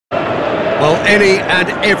Any and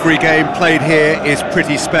every game played here is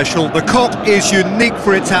pretty special. The Kop is unique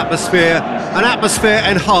for its atmosphere, an atmosphere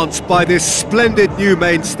enhanced by this splendid new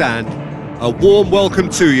main stand. A warm welcome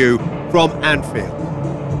to you from Anfield.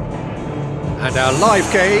 And our live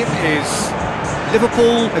game is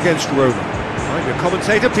Liverpool against Roma. I'm your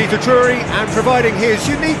commentator, Peter Drury, and providing his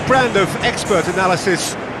unique brand of expert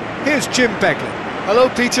analysis, here's Jim Beglin. Hello,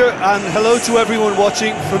 Peter, and hello to everyone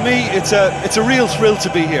watching. For me, it's a real thrill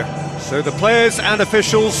to be here. So the players and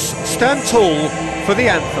officials stand tall for the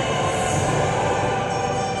anthem.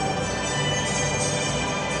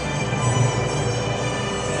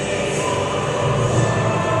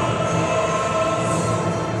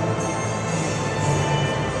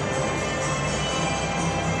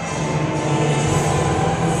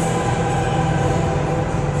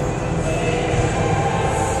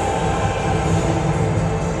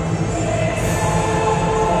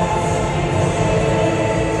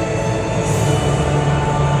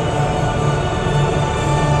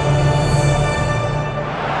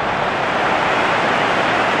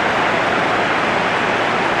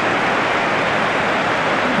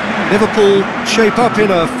 Liverpool shape up in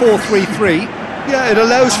a 4-3-3. Yeah, it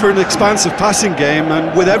allows for an expansive passing game,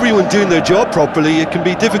 and with everyone doing their job properly, it can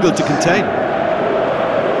be difficult to contain.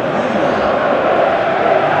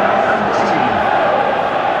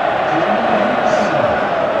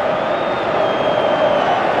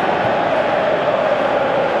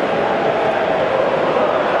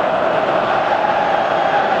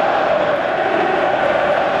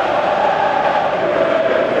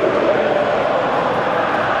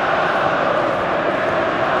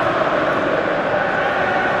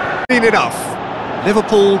 Enough.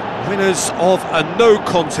 Liverpool, winners of a no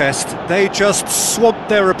contest. They just swamped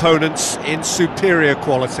their opponents in superior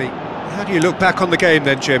quality. How do you look back on the game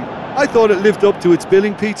then, Jim? I thought it lived up to its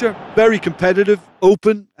billing, Peter. Very competitive,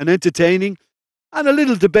 open and entertaining, and a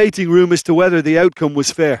little debating room as to whether the outcome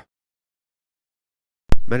was fair.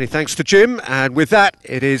 Many thanks to Jim, and with that,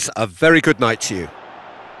 it is a very good night to you.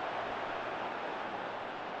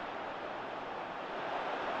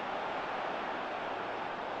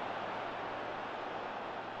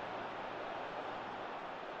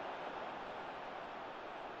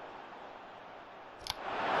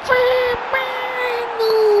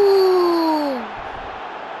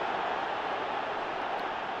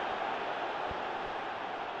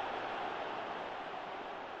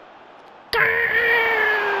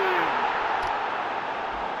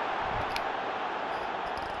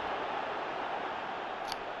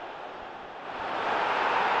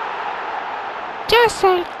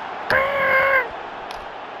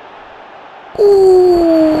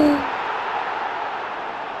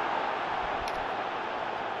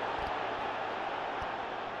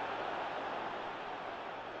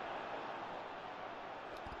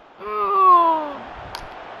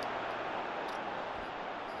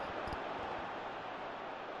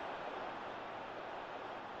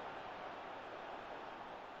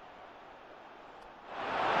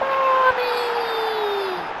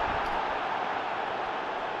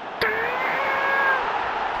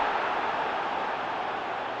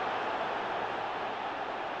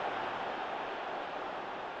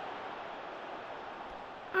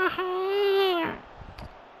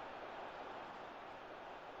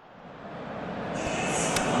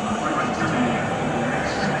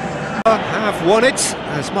 Have won it,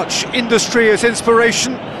 as much industry as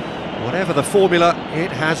inspiration. Whatever the formula,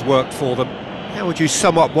 it has worked for them. How would you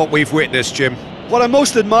sum up what we've witnessed, Jim? What I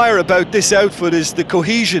most admire about this outfit is the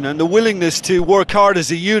cohesion and the willingness to work hard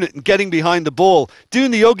as a unit and getting behind the ball.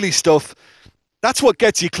 Doing the ugly stuff, that's what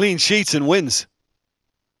gets you clean sheets and wins.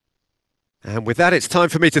 And with that, it's time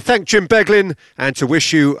for me to thank Jim Beglin and to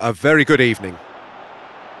wish you a very good evening.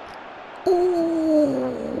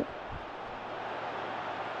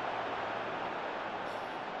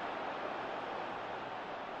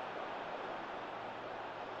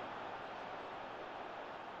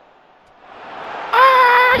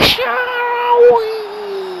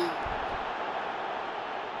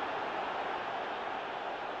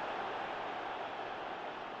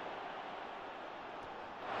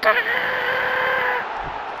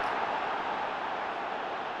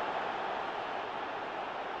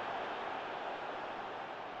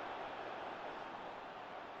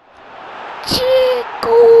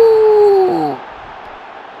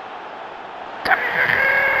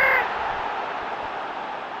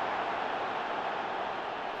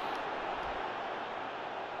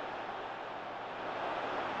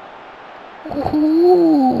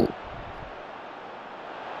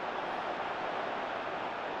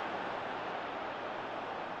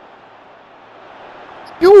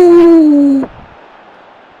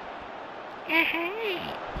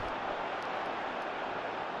 Uh-huh.